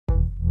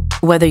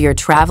Whether you're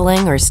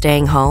traveling or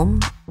staying home,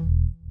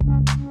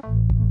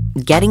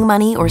 getting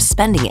money or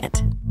spending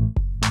it,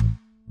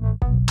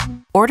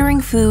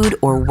 ordering food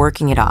or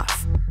working it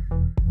off,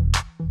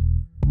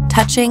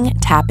 touching,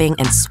 tapping,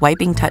 and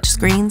swiping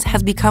touchscreens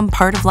has become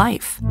part of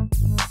life.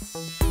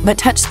 But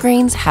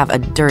touchscreens have a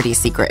dirty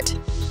secret.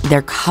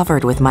 They're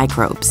covered with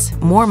microbes,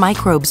 more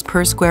microbes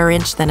per square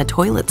inch than a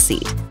toilet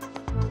seat.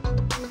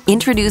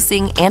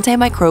 Introducing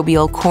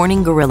Antimicrobial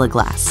Corning Gorilla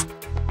Glass.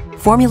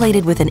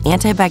 Formulated with an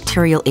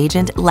antibacterial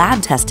agent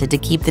lab-tested to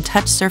keep the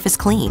touch surface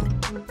clean.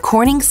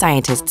 Corning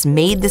scientists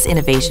made this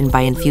innovation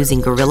by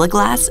infusing Gorilla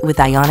Glass with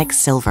ionic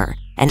silver,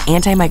 an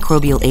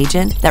antimicrobial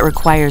agent that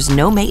requires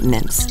no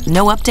maintenance,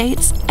 no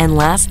updates, and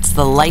lasts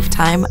the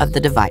lifetime of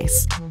the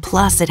device.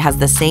 Plus, it has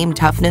the same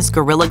toughness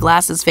Gorilla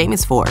Glass is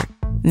famous for,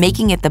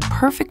 making it the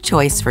perfect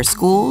choice for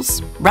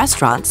schools,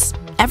 restaurants,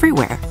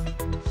 everywhere.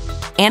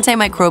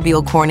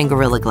 Antimicrobial Corning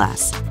Gorilla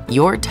Glass.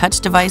 Your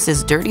touch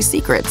device's dirty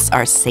secrets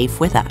are safe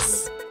with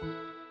us.